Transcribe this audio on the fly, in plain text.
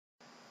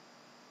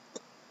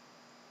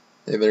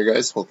Hey there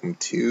guys, welcome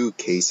to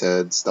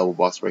K-Sed's double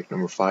box break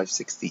number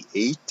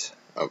 568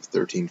 of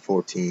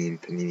 13-14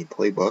 Panini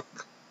Playbook.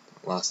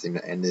 Last thing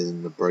that ended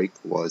in the break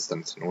was the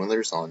Edmonton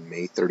Oilers on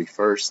May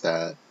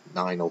 31st at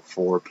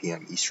 9:04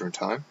 p.m. Eastern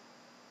Time.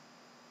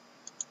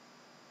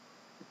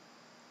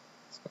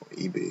 So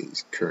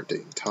eBay's current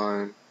date and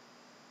time,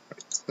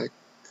 right click,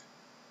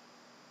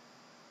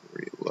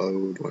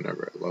 reload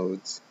whenever it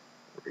loads.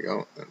 There we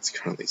go, that's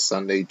currently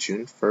Sunday,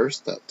 June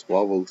 1st at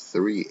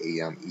 12:03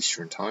 a.m.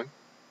 Eastern Time.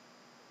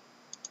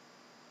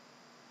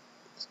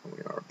 So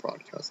we are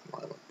broadcasting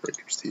live on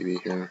Breakers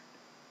TV here.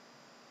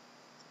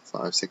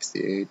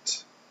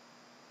 568.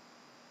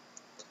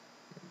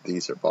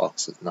 These are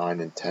boxes 9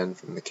 and 10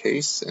 from the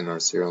case, and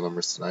our serial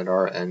numbers tonight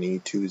are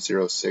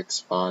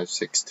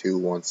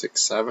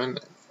NE2065626167 and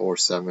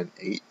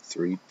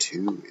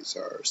 47832 is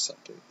our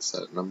second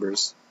set of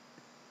numbers.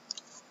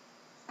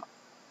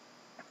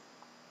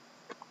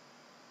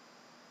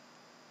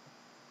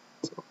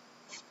 So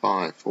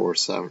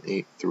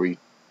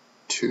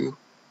 547832,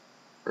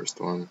 first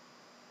one.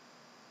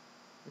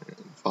 And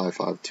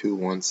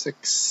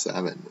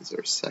 552167 is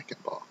our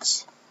second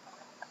box.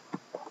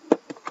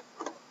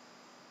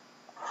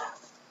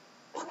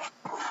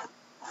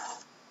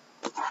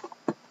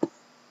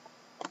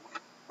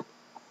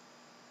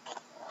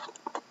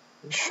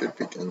 We should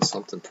be getting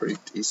something pretty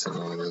decent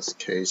out of this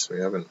case. We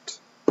haven't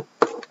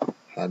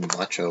had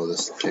much out of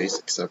this case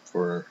except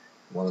for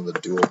one of the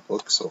dual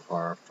books so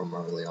far from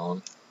early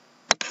on.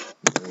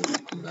 No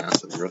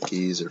massive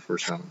rookies or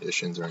first round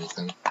additions or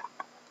anything.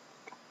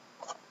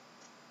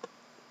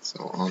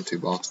 So on to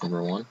box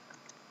number 1.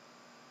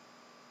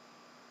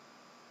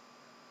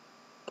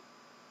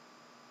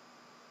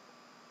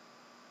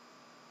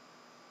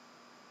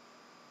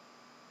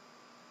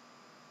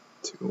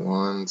 Two,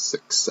 1,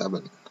 6,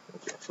 7 will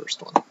be our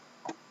first one.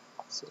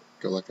 So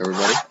good luck,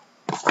 everybody.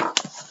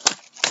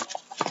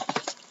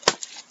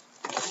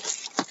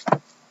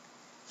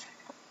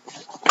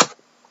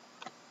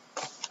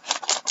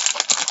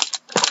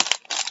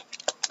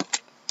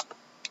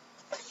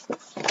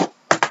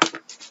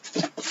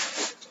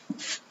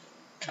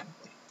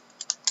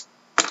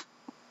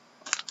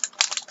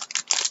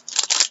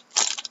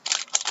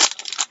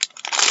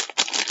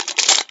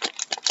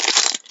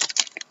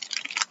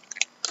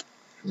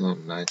 Oh,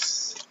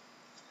 nice.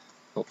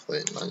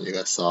 Hopefully none of you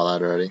guys saw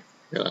that already.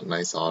 We got a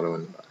nice auto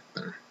in the back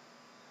there.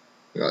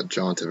 We got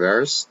John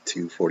Tavares,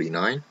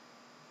 249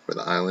 for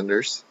the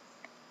Islanders.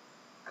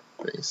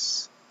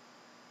 Base.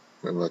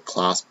 We have a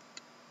class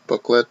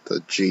booklet,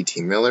 the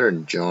JT Miller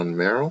and John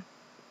Merrill.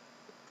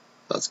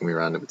 That's going to be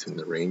random between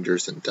the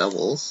Rangers and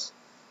Devils.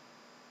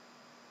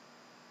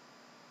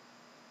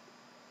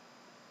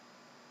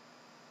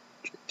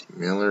 JT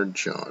Miller,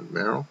 John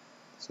Merrill.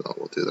 So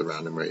we'll do the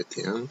random right at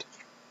the end.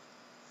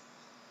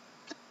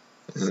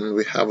 And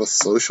we have a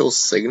social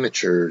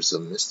signatures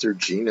of Mr.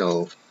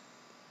 Gino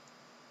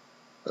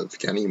of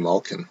Kenny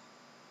Malkin.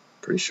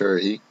 Pretty sure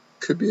he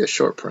could be a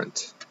short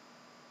print.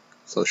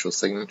 Social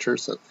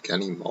signatures of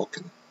Kenny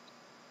Malkin.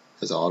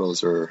 His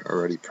autos are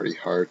already pretty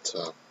hard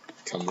to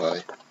come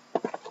by.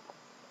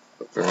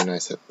 But very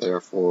nice hit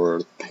there for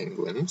the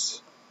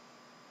Penguins.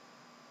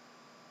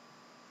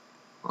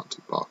 On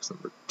to box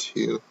number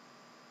 2.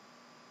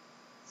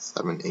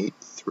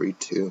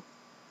 7832.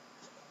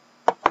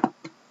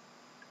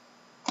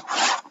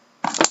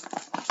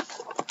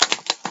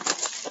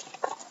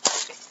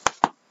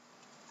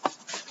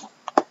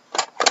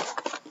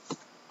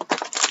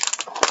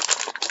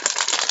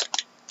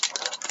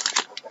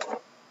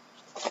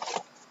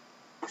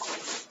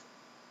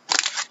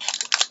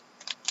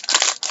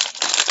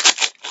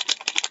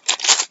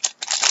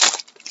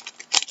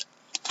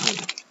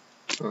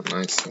 Oh,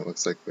 nice. It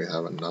looks like we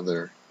have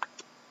another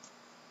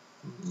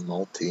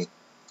multi.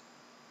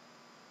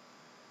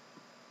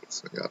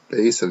 So we got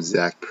base of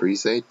Zach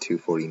Parise,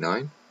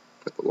 249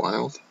 for the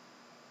Wild.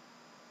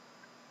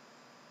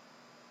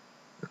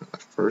 A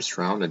first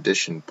round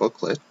edition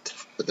booklet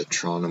for the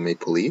Toronto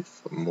Maple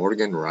Leaf,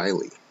 Morgan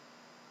Riley.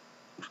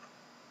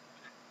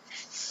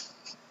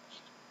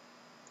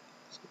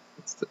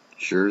 It's the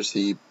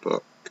jersey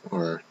book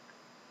or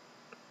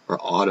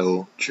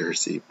auto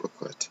jersey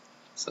booklet.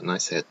 It's a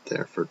nice hit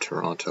there for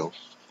Toronto.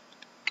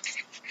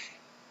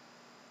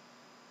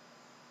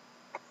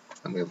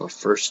 And we have a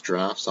first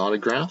drafts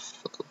autograph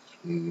of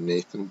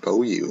Nathan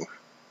Beaulieu,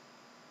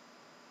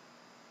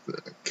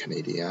 the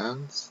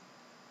Canadiens.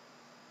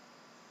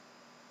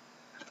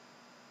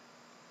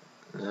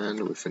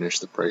 And we finish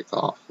the break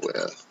off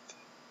with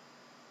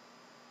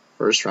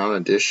first round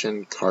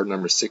edition card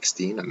number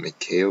 16 of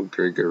Mikhail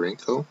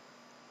Grigorenko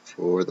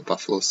for the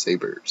Buffalo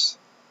Sabres.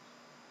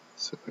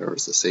 So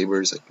whoever's the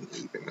Sabres, I can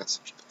leave a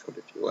message to code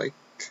if you like.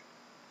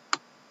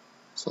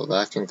 So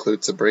that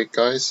concludes the break,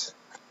 guys.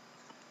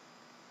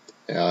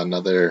 Yeah,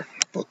 another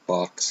book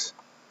box.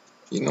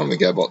 You normally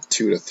get about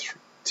two of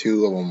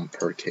them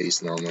per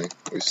case normally.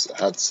 We've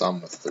had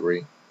some with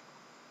 3.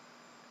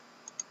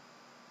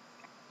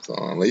 So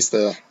at least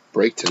the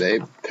break today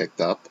picked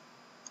up.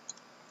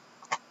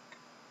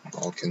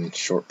 Malkin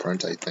short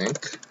print, I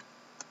think.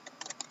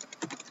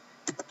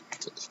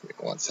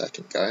 1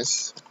 second,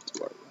 guys.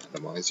 Do our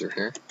randomizer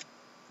here.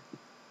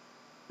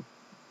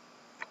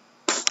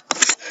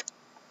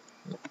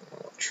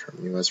 I'll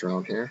turn you guys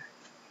around here.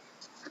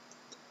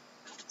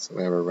 So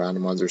we have our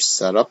randomizer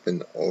set up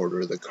in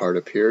order the card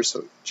appears.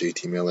 So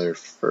JT Miller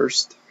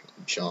first,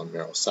 John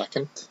Merrill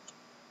second.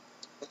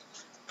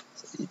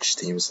 So each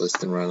team is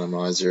listed in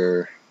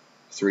randomizer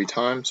 3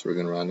 times. We're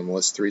going to random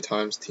list 3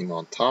 times. Team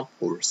on top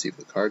will receive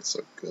the card.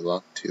 So good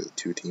luck to the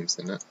 2 teams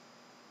in it.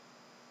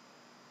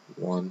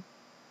 1,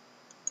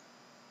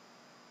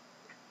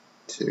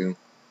 2,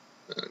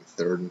 and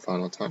third and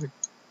final time.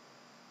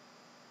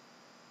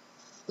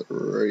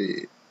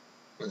 3.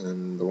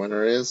 And the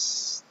winner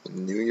is the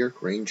New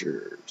York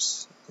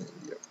Rangers. And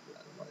you have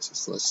randomized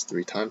this list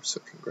 3 times,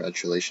 so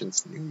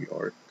congratulations, New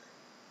York.